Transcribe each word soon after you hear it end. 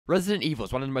Resident Evil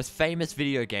is one of the most famous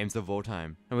video games of all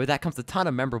time, and with that comes a ton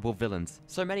of memorable villains.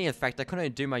 So many in fact I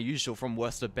couldn't do my usual from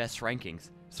worst to best rankings,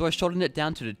 so I shortened it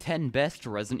down to the 10 best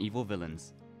Resident Evil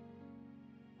villains.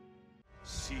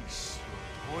 Cease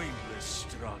your pointless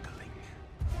struggling.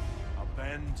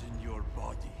 Abandon your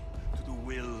body to the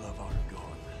will of our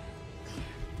God.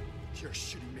 You're a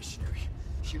shitty missionary.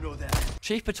 You know that.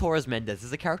 Chief Torres Mendez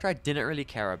is a character I didn't really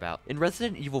care about. In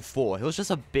Resident Evil 4, he was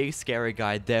just a big scary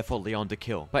guy there for Leon to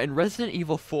kill. But in Resident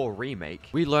Evil 4 Remake,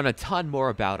 we learn a ton more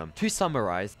about him. To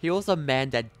summarize, he was a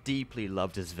man that deeply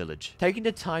loved his village, taking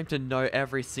the time to know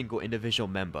every single individual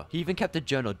member. He even kept a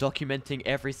journal documenting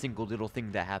every single little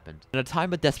thing that happened. In a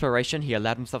time of desperation, he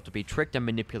allowed himself to be tricked and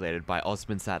manipulated by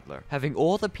Osmond Saddler, having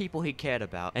all the people he cared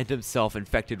about and himself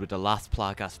infected with the last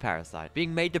Plagas parasite,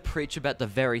 being made to preach about the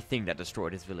very thing that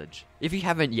destroyed his village. If you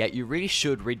haven't yet, you really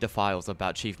should read the files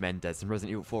about Chief Mendez in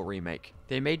Resident Evil 4 Remake.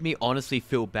 They made me honestly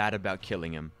feel bad about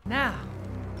killing him. Now,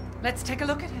 let's take a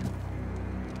look at him.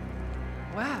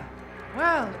 Wow.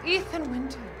 Well, Ethan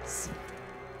Winters.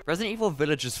 Resident Evil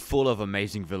Village is full of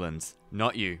amazing villains.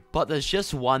 Not you. But there's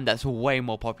just one that's way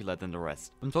more popular than the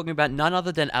rest. I'm talking about none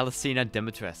other than Alicina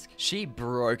Dimitrescu. She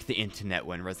broke the internet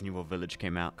when Resident Evil Village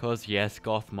came out. Cause yes,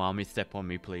 goth mommy, step on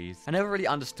me please. I never really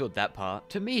understood that part.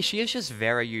 To me, she is just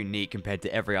very unique compared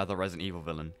to every other Resident Evil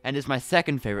villain. And is my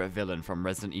second favorite villain from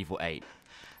Resident Evil 8. You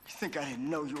think I didn't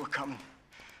know you were coming?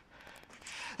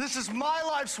 This is my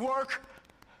life's work.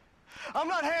 I'm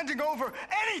not handing over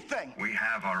anything! We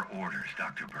have our orders,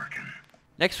 Dr. Birkin.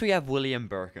 Next we have William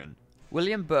Birkin.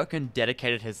 William Birkin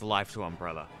dedicated his life to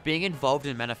Umbrella, being involved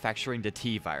in manufacturing the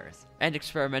T-Virus, and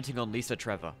experimenting on Lisa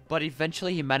Trevor, but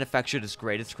eventually he manufactured his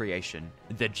greatest creation,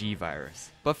 the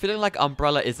G-Virus. But feeling like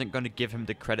Umbrella isn't going to give him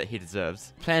the credit he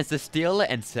deserves, plans to steal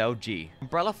and sell G.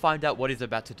 Umbrella finds out what he's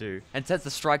about to do, and sends the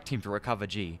strike team to recover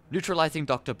G, neutralizing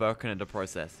Dr. Birkin in the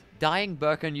process. Dying,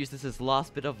 Birkin uses his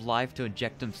last bit of life to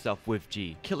inject himself with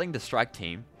G, killing the strike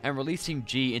team, and releasing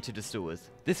G into the sewers.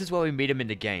 This is where we meet him in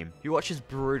the game. You watch his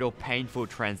brutal, painful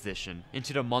transition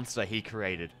into the monster he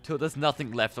created, till there's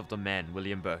nothing left of the man,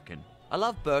 William Birkin. I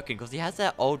love Birkin because he has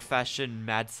that old-fashioned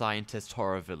mad scientist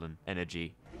horror villain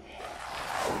energy.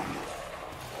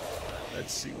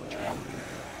 Let's see what you're doing.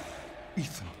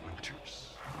 Ethan Winters.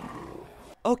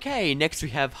 Okay, next we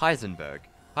have Heisenberg.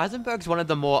 Heisenberg's one of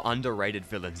the more underrated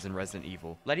villains in Resident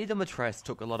Evil. Lady Dimitrescu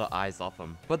took a lot of eyes off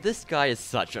him, but this guy is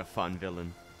such a fun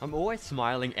villain. I'm always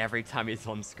smiling every time he's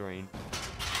on screen.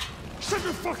 Shut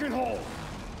your fucking hole!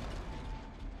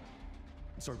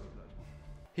 Sorry about that.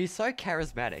 He's so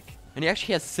charismatic, and he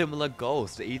actually has similar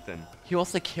goals to Ethan. He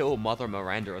wants to kill Mother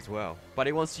Miranda as well, but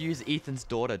he wants to use Ethan's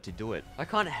daughter to do it. I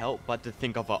can't help but to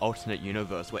think of an alternate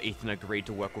universe where Ethan agreed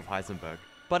to work with Heisenberg.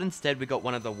 But instead we got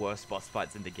one of the worst boss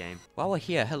fights in the game. While we're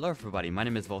here, hello everybody, my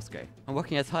name is Volske. I'm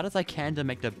working as hard as I can to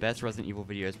make the best Resident Evil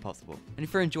videos possible. And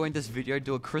if you're enjoying this video,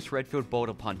 do a Chris Redfield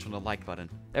boulder punch on the like button.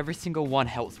 Every single one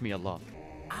helps me a lot.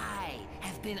 I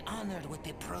have been honored with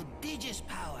the prodigious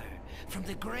power from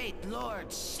the great Lord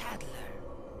Saddler.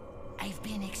 I've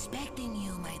been expecting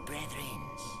you, my brethren.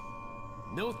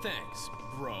 No thanks,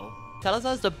 bro.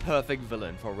 Salazar's the perfect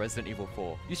villain for Resident Evil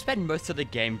 4. You spend most of the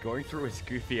game going through his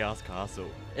goofy-ass castle,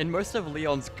 and most of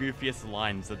Leon's goofiest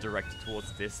lines are directed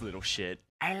towards this little shit.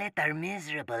 I let our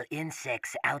miserable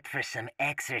insects out for some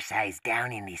exercise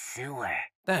down in the sewer.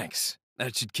 Thanks.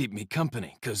 That should keep me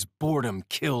company, 'cause boredom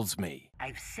kills me.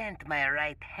 I've sent my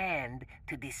right hand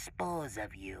to dispose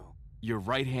of you. Your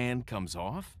right hand comes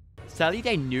off? Sadly,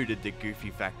 they neutered the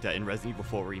goofy factor in Resident Evil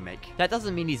 4 Remake. That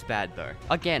doesn't mean he's bad though.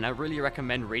 Again, I really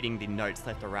recommend reading the notes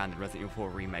left around in Resident Evil 4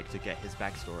 Remake to get his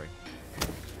backstory.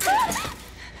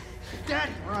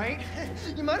 Daddy, right?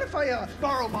 You mind if I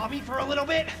borrow Mommy for a little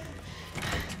bit?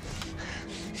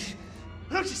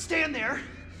 Don't just stand there.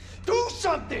 Do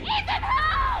something! Ethan,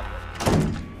 help!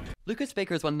 Lucas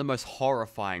Baker is one of the most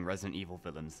horrifying Resident Evil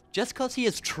villains, just cause he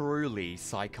is truly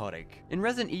psychotic. In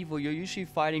Resident Evil, you're usually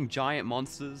fighting giant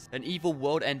monsters and evil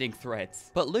world-ending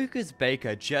threats, but Lucas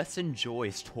Baker just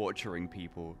enjoys torturing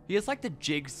people. He is like the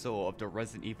Jigsaw of the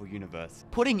Resident Evil universe,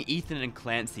 putting Ethan and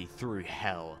Clancy through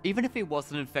hell. Even if he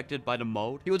wasn't infected by the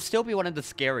mold, he would still be one of the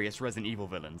scariest Resident Evil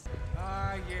villains.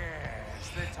 Ah,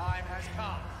 yes, the time has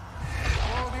come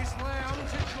for this lamb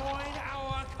to join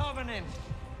our covenant.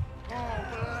 Oh,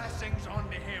 blessings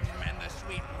unto him and the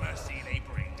sweet mercy they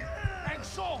bring.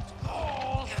 Exalt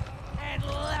all and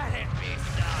let it be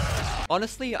so.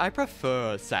 Honestly, I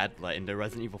prefer Sadler in the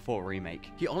Resident Evil 4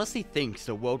 remake. He honestly thinks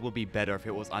the world would be better if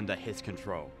it was under his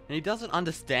control. And he doesn't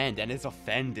understand and is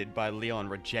offended by Leon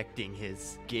rejecting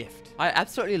his gift. I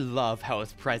absolutely love how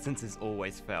his presence is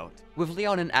always felt. With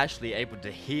Leon and Ashley able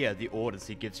to hear the orders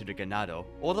he gives to the Ganado,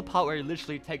 or the part where he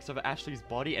literally takes over Ashley's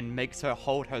body and makes her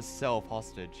hold herself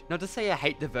hostage. Now to say I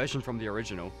hate the version from the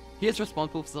original, he is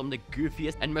responsible for some of the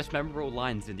goofiest and most memorable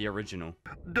lines in the original.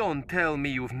 Don't tell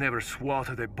me you've never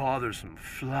swatted a bothersome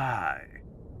fly.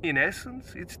 In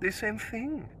essence, it's the same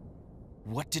thing.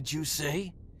 What did you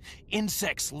say?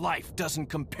 Insects' life doesn't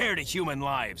compare to human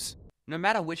lives. No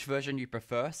matter which version you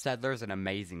prefer, Sadler is an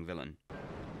amazing villain.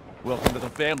 Welcome to the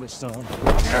family, son.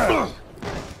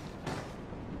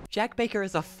 Jack Baker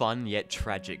is a fun yet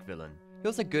tragic villain. He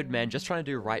was a good man just trying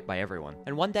to do right by everyone,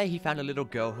 and one day he found a little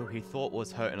girl who he thought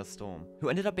was hurt in a storm, who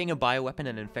ended up being a bioweapon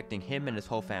and infecting him and his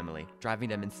whole family, driving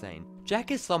them insane.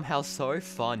 Jack is somehow so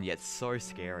fun yet so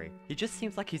scary. He just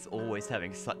seems like he's always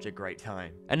having such a great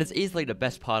time, and is easily the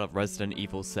best part of Resident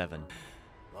Evil 7.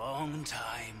 Long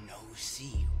time no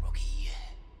see, rookie.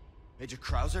 Major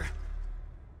Krauser?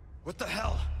 What the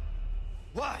hell?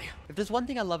 Why? If there's one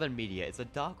thing I love in media, it's a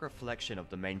dark reflection of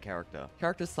the main character.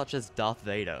 Characters such as Darth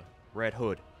Vader, Red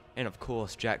Hood, and of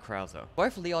course Jack Krauser.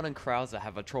 Both Leon and Krauser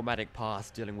have a traumatic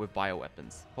past dealing with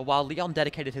bioweapons, but while Leon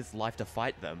dedicated his life to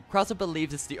fight them, Krauser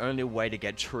believes it's the only way to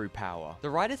get true power. The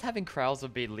writers having Krauser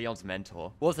be Leon's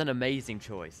mentor was an amazing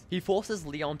choice. He forces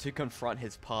Leon to confront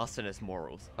his past and his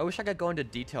morals. I wish I could go into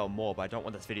detail more, but I don't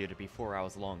want this video to be 4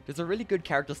 hours long. There's a really good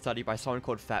character study by someone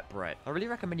called Fat Brett. I really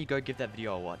recommend you go give that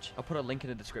video a watch. I'll put a link in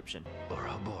the description.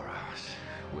 Ouroboros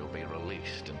will be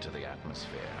released into the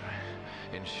atmosphere,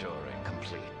 ensuring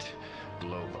complete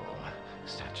global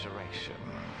saturation.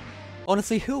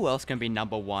 Honestly, who else can be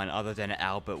number one other than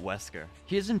Albert Wesker?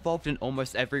 He is involved in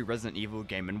almost every Resident Evil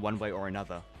game in one way or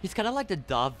another. He's kinda like the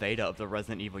Darth Vader of the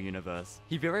Resident Evil universe.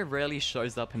 He very rarely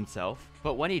shows up himself,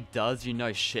 but when he does, you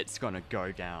know shit's gonna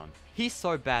go down. He's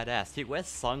so badass, he wears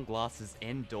sunglasses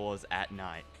indoors at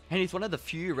night. And he's one of the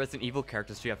few Resident Evil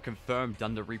characters to have confirmed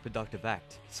done the reproductive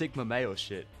act. Sigma male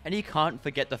shit. And you can't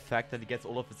forget the fact that he gets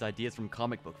all of his ideas from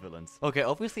comic book villains. Okay,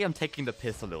 obviously I'm taking the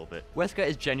piss a little bit. Wesker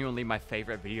is genuinely my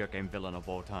favorite video game villain of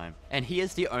all time. And he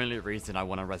is the only reason I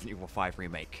want a Resident Evil 5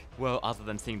 remake. Well, other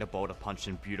than seeing the Boulder Punch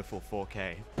in beautiful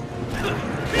 4K.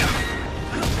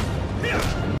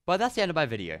 But that's the end of my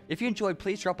video. If you enjoyed,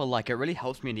 please drop a like, it really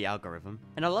helps me in the algorithm.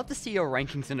 And I'd love to see your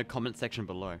rankings in the comment section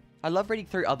below. I love reading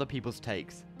through other people's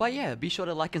takes. But yeah, be sure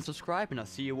to like and subscribe, and I'll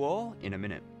see you all in a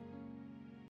minute.